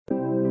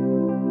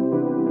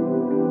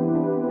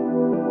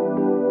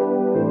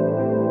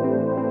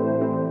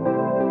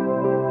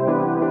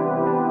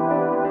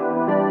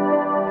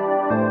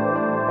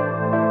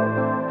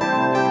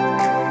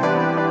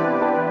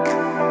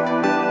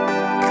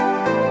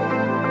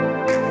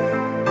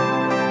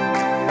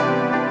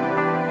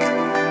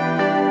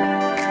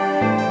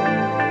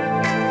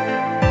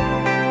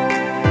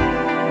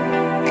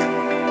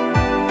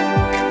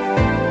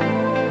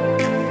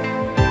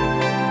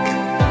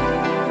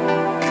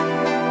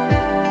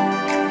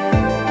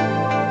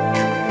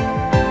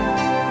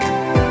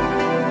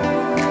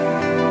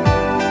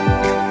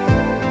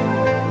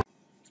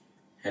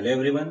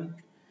everyone,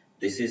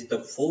 this is the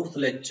fourth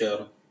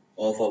lecture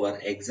of our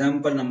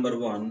example number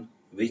 1,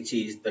 which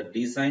is the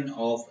design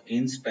of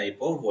Intze type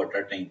of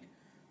water tank.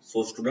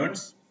 So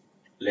students,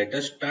 let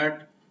us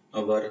start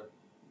our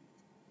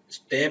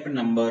step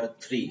number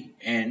 3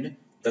 and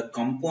the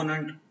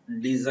component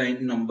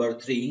design number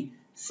 3.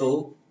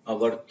 So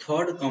our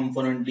third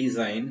component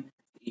design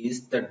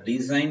is the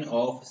design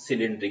of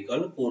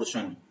cylindrical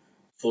portion.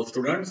 So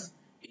students,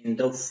 in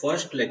the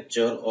first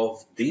lecture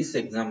of this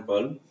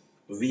example,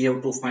 we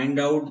have to find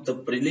out the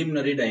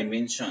preliminary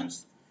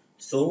dimensions.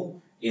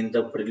 So in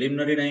the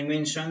preliminary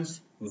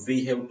dimensions,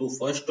 we have to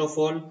first of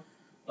all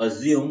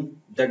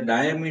assume the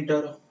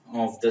diameter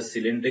of the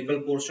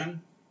cylindrical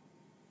portion.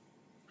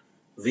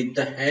 With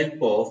the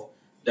help of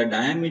the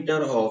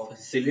diameter of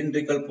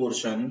cylindrical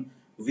portion,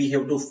 we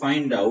have to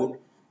find out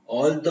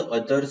all the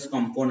other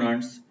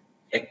components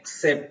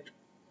except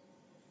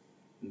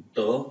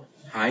the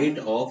height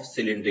of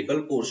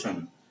cylindrical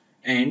portion.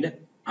 And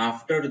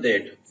after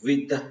that,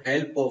 with the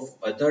help of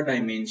other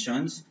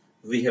dimensions,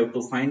 we have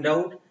to find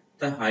out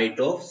the height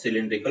of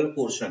cylindrical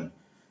portion.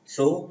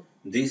 So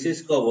this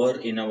is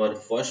covered in our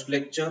first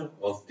lecture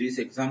of this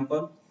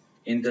example.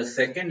 In the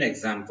second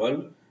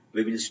example,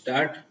 we will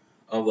start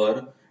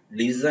our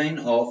design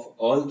of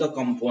all the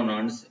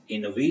components,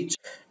 in which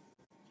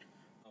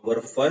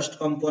our first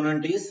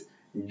component is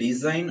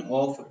design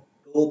of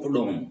top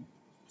dome.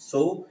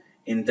 So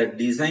in the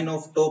design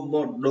of top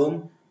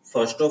dome,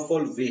 first of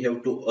all we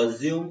have to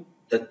assume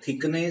the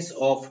thickness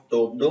of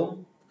top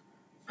dome.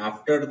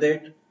 After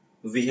that,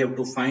 we have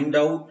to find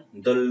out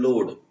the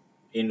load,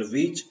 in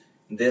which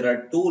there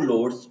are two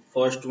loads.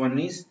 First one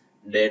is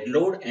dead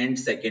load and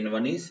second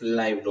one is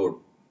live load.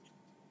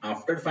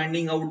 After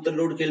finding out the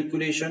load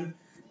calculation,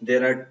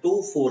 there are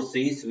two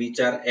forces which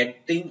are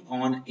acting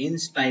on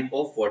each type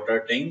of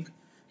water tank.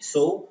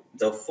 So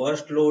the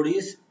first load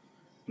is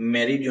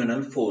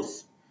meridional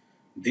force.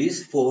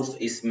 This force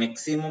is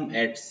maximum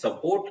at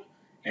support,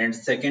 and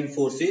second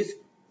force is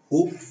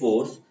hook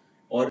force,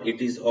 or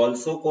it is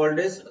also called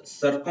as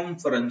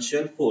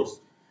circumferential force.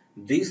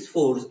 This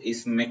force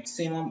is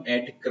maximum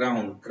at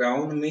crown.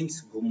 Crown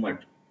means gummat.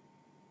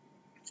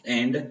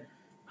 And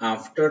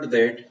after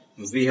that,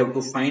 we have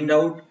to find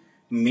out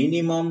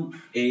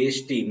minimum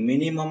AST,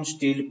 minimum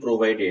steel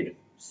provided.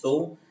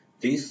 So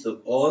this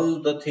all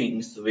the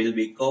things will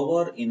be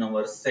covered in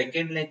our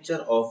second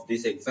lecture of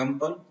this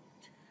example.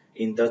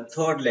 In the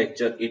third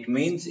lecture, it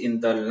means in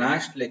the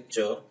last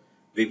lecture,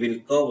 we will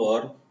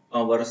cover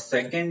our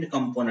second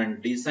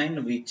component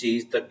design, which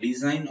is the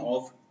design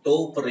of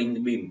top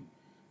ring beam.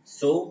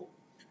 So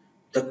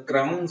the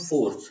crown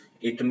force,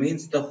 it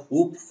means the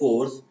hoop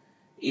force,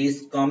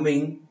 is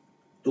coming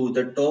to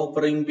the top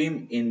ring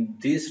beam in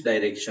this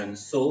direction.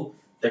 So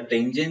the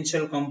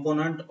tangential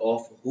component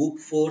of hoop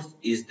force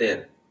is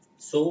there.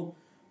 So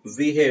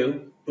we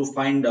have to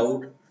find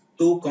out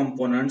two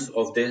components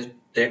of that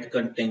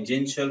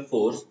tangential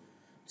force.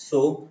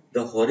 So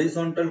the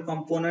horizontal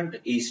component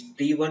is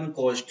T1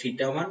 cos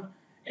theta 1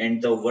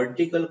 and the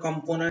vertical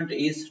component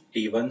is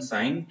T1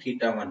 sin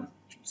theta 1.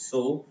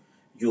 So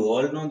you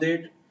all know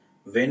that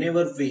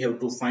whenever we have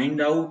to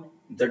find out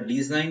the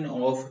design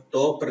of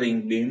top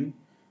ring beam,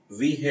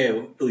 we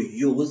have to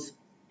use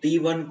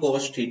T1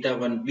 cos theta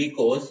 1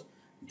 because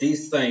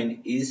this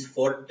sign is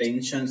for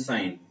tension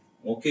sign.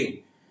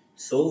 Okay.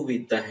 So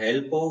with the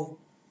help of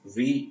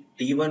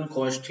T1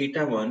 cos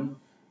theta 1,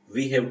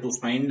 we have to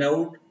find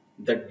out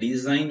the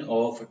design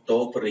of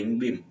top ring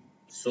beam.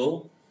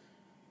 So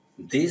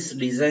this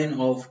design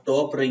of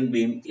top ring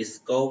beam is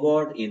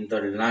covered in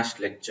the last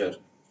lecture.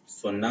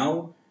 So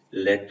now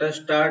let us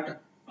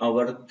start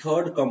our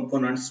third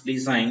components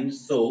design.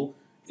 So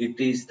it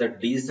is the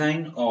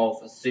design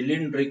of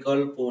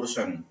cylindrical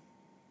portion.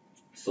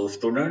 So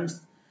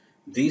students,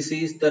 this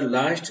is the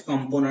last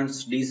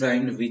components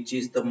design, which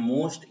is the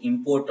most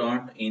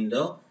important in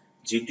the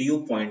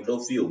GTU point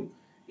of view.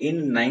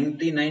 In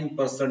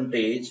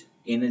 99%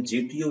 in a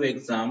GTU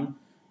exam,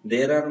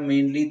 there are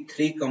mainly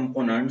three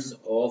components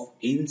of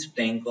Intze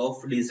tank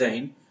of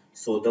design.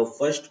 So the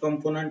first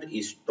component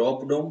is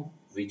top dome,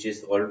 which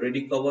is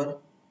already covered.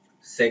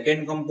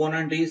 Second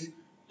component is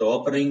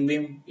top ring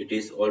beam, it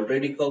is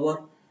already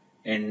covered.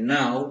 And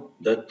now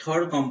the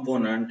third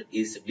component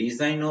is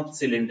design of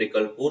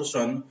cylindrical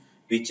portion,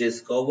 which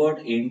is covered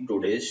in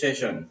today's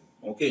session.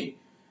 Okay.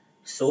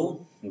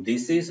 So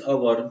this is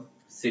our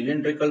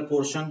cylindrical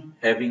portion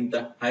having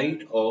the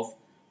height of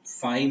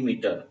 5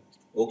 meter.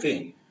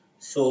 Okay.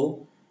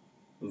 So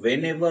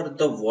whenever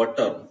the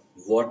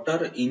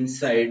water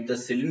inside the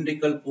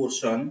cylindrical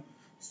portion,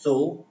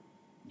 so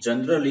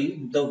generally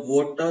the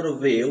water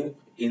wave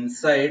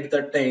inside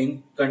the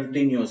tank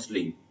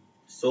continuously.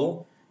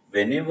 So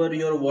whenever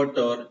your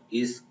water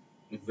is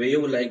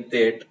wave like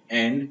that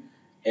and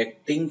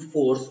acting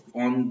force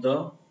on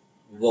the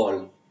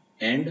wall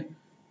and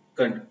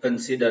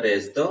consider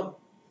as the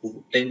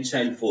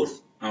tensile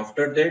force.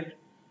 After that,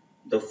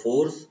 the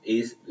force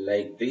is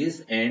like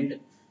this and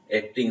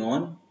acting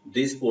on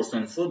this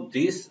portion. So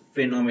this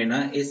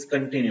phenomena is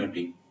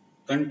continuously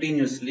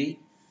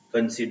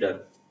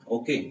consider.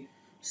 Okay,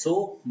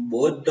 so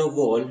both the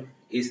wall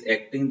is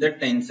acting the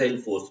tensile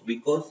force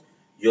because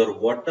your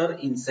water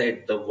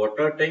inside the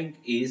water tank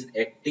is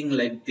acting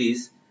like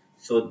this.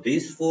 So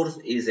this force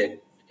is act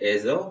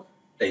as a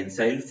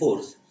tensile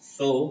force.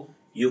 So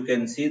you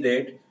can see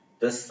that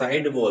the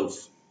side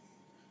walls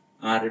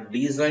are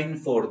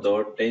designed for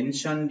the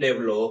tension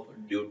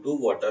developed due to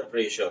water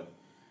pressure.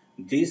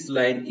 This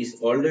line is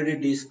already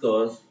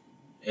discussed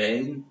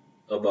and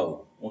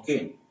above.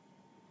 Okay.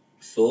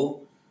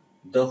 So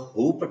the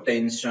hoop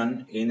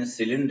tension in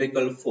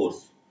cylindrical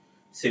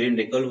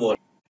wall.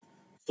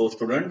 So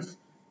students,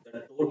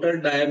 the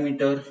total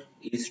diameter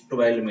is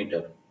 12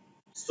 meter.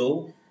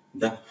 So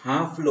the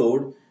half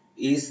load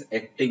is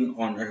acting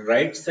on the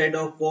right side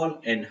of wall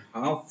and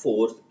half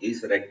force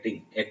is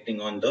acting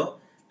on the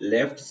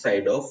left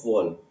side of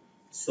wall.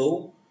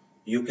 So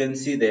you can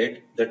see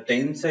that the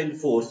tensile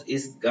force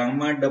is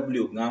gamma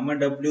W. Gamma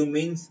W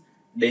means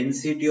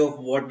density of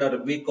water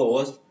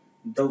because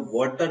the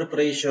water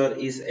pressure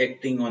is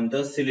acting on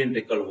the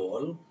cylindrical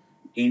wall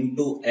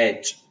into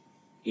H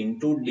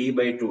into d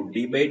by 2.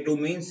 D by 2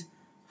 means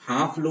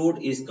half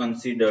load is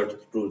considered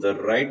to the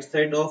right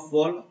side of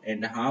wall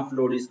and half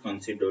load is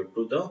considered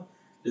to the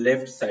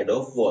left side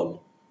of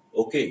wall.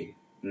 Okay.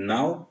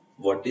 Now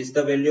what is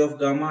the value of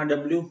gamma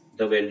W?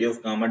 The value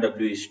of gamma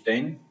W is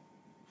 10.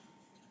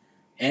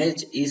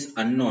 H is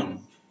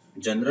unknown.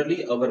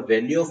 Generally our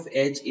value of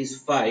H is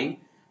 5,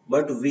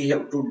 but we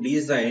have to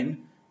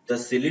design the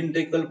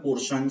cylindrical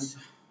portions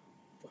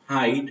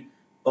height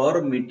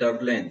per meter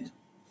length.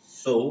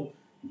 So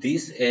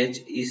this h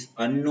is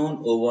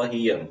unknown over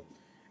here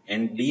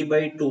and d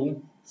by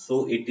 2,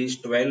 so it is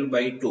 12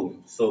 by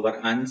 2. So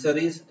our answer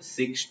is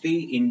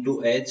 60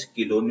 into h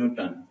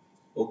kilonewton.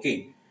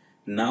 Okay.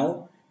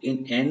 Now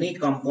in any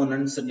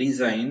components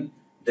design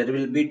there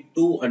will be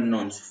two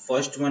unknowns.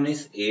 First one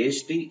is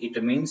AST,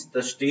 it means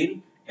the steel,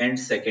 and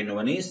second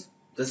one is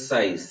the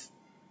size.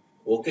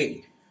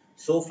 Okay,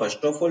 so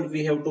first of all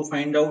we have to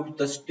find out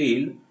the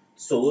steel.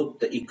 So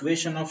the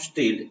equation of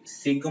steel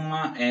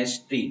sigma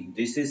st,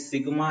 this is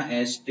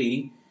sigma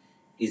st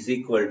is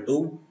equal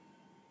to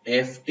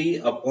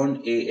Ft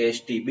upon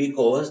Ast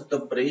because the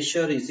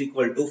pressure is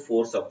equal to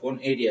force upon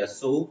area.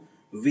 So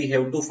we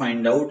have to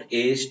find out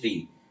Ast.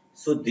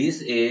 So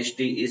this Ast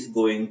is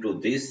going to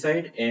this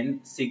side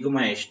and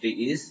sigma st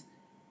is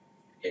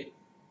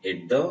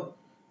at the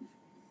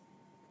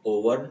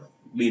over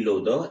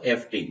below the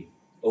Ft.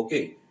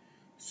 Okay.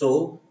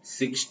 So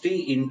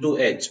 60 into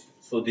h.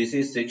 So this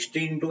is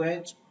 60 into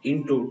h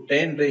into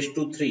 10 raised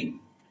to 3.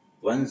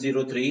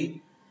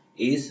 103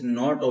 is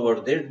not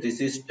over there. This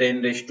is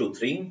 10 raised to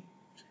 3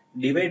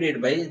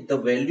 divided by the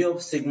value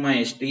of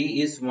sigma st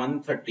is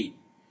 130.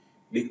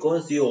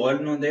 Because you all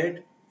know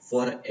that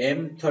for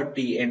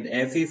M30 and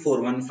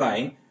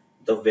Fe415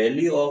 the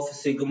value of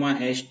sigma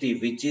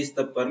st, which is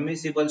the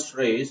permissible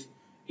stress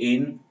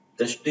in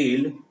the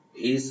steel,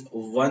 is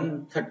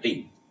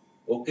 130.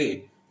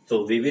 Okay,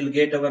 so we will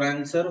get our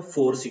answer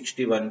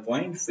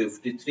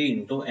 461.53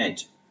 into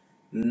h.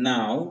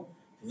 Now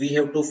we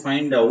have to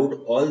find out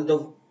all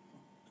the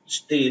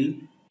steel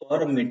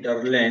per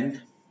meter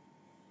length.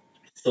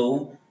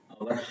 So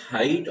our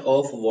height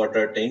of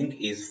water tank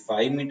is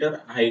 5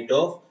 meter, height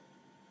of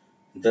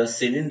the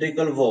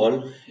cylindrical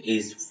wall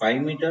is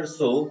 5 meters.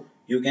 So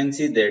you can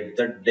see that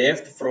the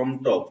depth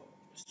from top.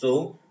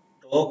 So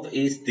top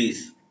is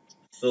this.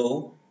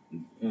 So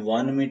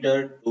 1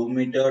 meter, 2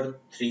 meter,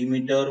 3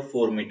 meter,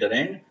 4 meter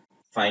and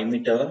 5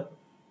 meter.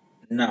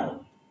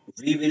 Now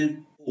we will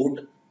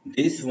put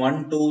this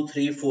 1, 2,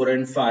 3, 4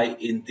 and 5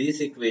 in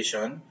this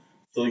equation.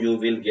 So you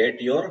will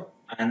get your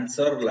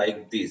answer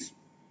like this.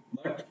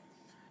 But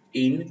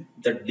in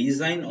the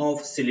design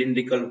of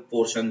cylindrical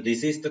portion,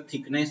 this is the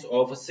thickness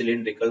of a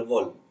cylindrical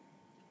wall.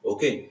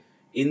 Okay,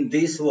 in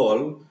this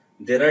wall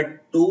there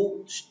are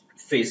two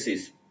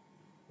faces.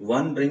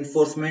 One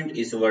reinforcement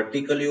is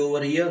vertically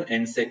over here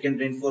and second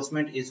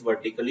reinforcement is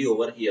vertically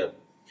over here.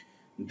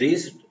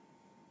 This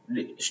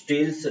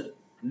steel's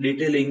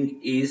detailing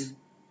is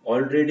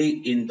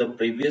already in the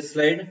previous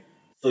slide.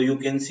 So you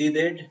can see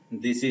that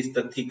this is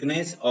the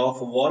thickness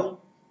of wall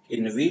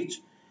in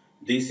which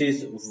this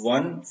is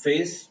one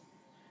face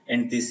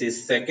and this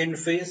is second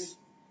face,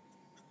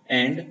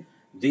 and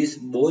this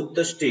both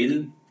the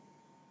steel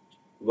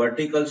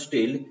vertical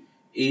steel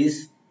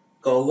is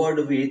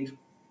covered with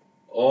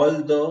all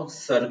the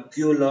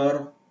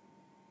circular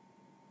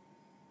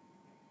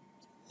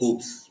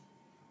hoops,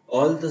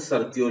 all the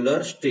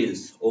circular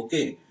steels.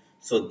 Okay,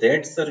 so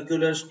that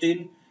circular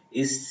steel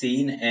is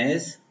seen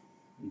as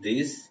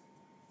this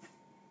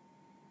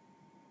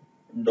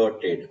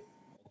dotted.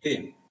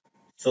 Okay,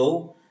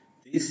 so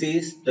this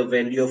is the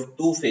value of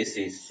two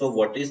faces. So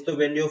what is the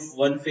value of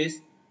one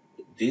face?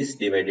 This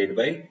divided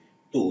by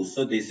 2.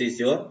 So this is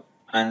your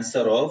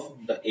answer of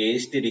the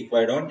AST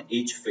required on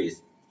each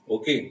face.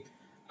 Okay,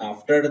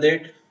 after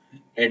that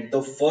at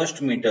the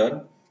first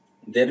meter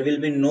there will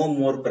be no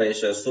more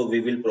pressure, so we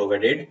will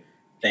provide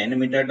 10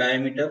 meter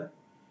diameter.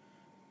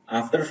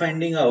 After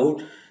finding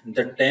out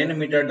the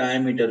 10-meter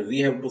diameter, we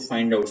have to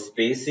find out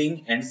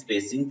spacing and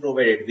spacing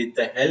provided. With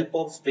the help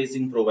of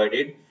spacing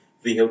provided,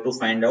 we have to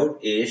find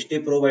out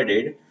AST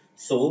provided.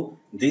 So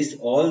this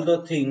all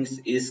the things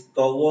is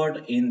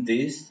covered in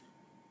this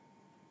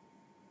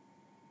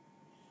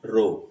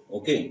row.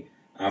 Okay.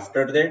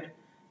 After that,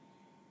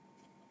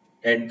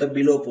 at the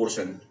below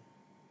portion,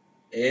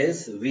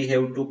 as we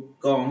have to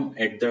come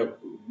at the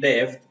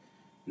depth,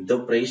 the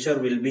pressure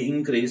will be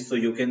increased. So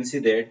you can see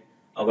that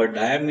our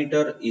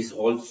diameter is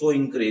also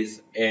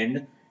increased,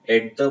 and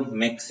at the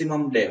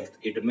maximum depth,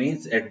 it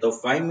means at the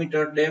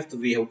 5-meter depth,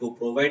 we have to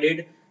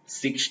provided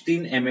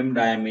 16 mm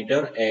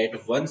diameter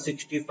at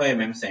 165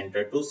 mm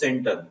center to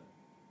center.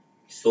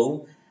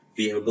 So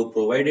we have to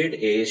provided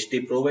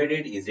AST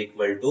provided is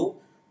equal to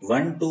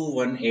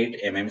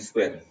 1218 mm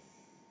square.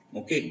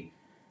 Okay.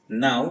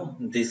 Now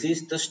this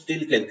is the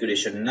steel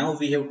calculation. Now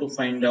we have to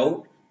find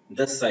out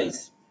the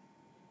size.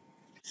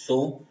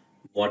 So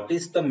what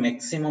is the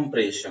maximum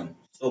pressure?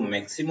 So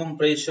maximum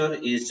pressure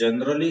is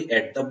generally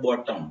at the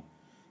bottom.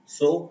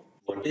 So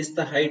what is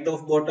the height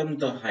of bottom?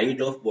 The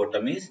height of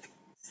bottom is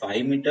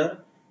 5 meter.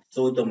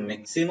 So the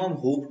maximum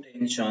hoop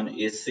tension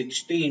is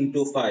 60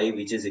 into 5,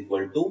 which is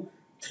equal to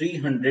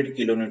 300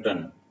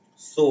 kilonewton.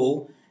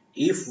 So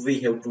if we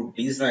have to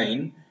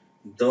design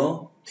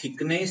the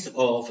thickness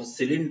of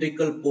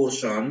cylindrical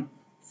portion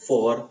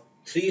for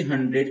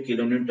 300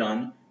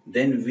 kilonewton,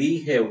 then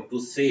we have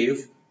to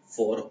save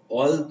for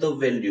all the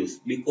values,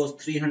 because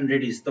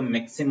 300 is the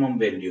maximum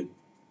value.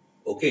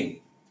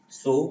 Okay,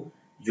 so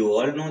you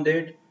all know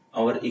that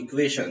our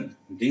equation,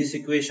 this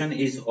equation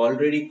is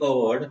already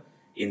covered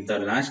in the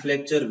last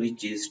lecture,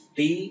 which is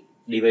T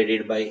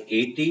divided by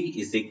AT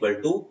is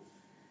equal to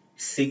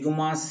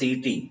sigma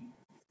CT.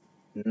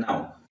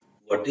 Now,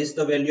 what is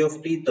the value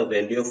of T? The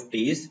value of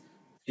T is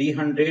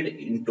 300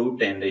 into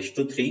 10 raised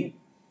to 3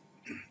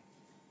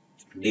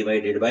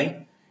 divided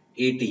by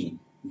 80.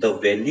 The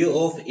value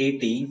of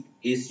 80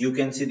 is, you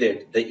can see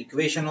that the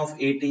equation of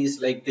 80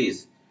 is like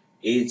this: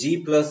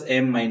 Ag plus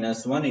M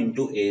minus 1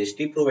 into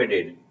AST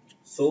provided.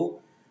 So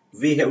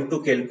we have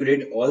to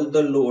calculate all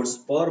the loads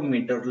per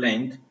meter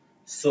length.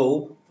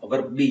 So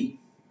our B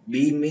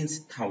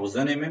means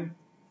 1000 mm,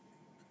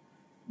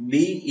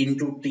 B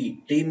into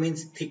T. T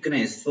means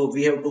thickness. So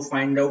we have to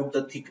find out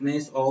the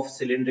thickness of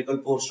cylindrical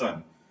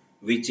portion,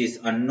 which is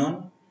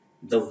unknown.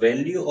 The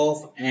value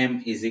of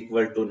M is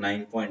equal to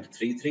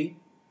 9.33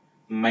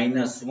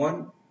 minus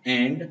 1.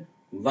 And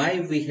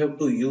why we have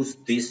to use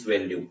this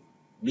value?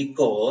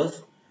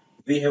 Because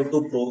we have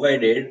to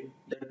provided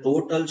the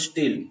total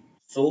steel.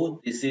 So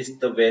this is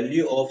the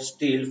value of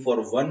steel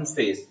for one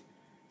phase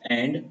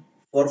and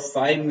for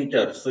 5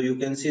 meter. So you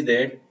can see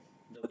that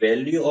the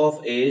value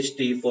of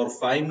AST for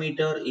 5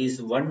 meter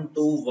is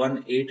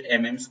 1218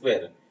 mm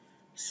square.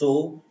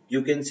 So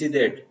you can see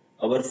that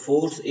our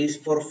force is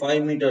for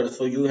 5 meters.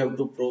 So you have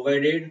to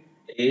provided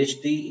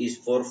AST is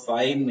for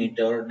 5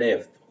 meter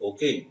depth.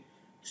 Okay.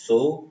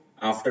 So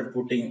after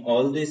putting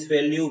all this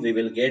value, we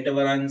will get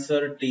our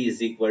answer. T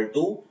is equal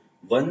to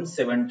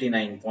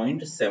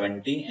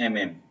 179.70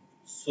 mm.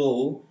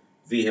 So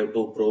we have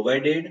to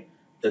provided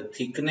the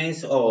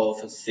thickness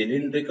of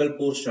cylindrical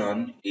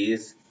portion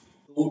is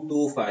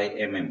 225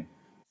 mm.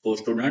 So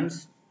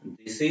students,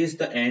 this is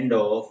the end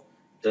of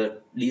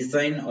the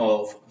design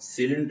of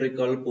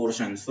cylindrical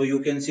portion. So you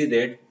can see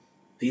that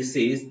this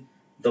is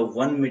the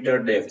 1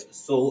 meter depth.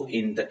 So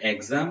in the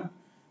exam,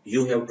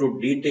 you have to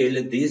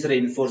detail this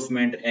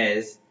reinforcement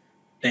as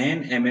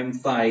 10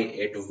 mm phi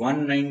at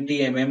 190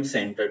 mm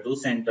center to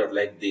center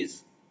like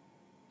this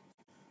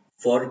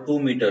for 2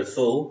 meters.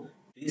 So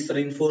this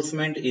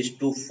reinforcement is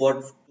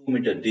for 2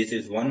 meter. This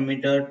is 1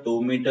 meter,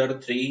 2 meter,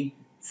 3,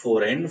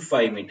 4 and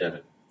 5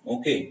 meter.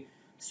 Okay.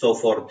 So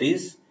for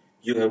this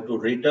you have to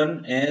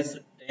return as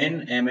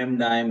 10 mm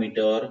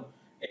diameter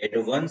at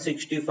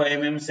 165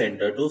 mm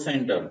center to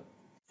center.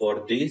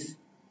 For this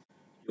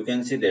you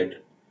can see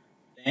that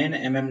 10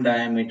 mm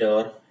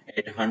diameter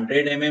at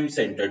 100 mm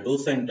center to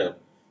center.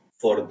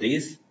 For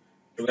this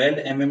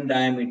 12 mm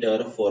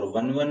diameter for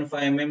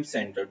 115 mm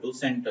center to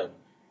center.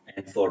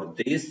 And for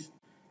this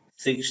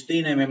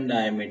 16 mm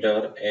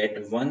diameter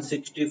at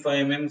 165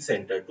 mm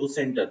center to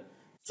center.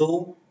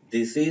 So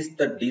this is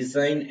the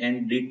design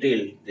and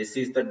detail. This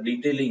is the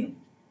detailing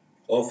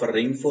of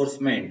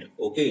reinforcement.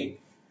 Okay.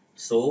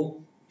 So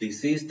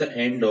this is the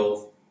end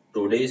of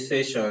today's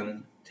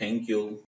session. Thank you.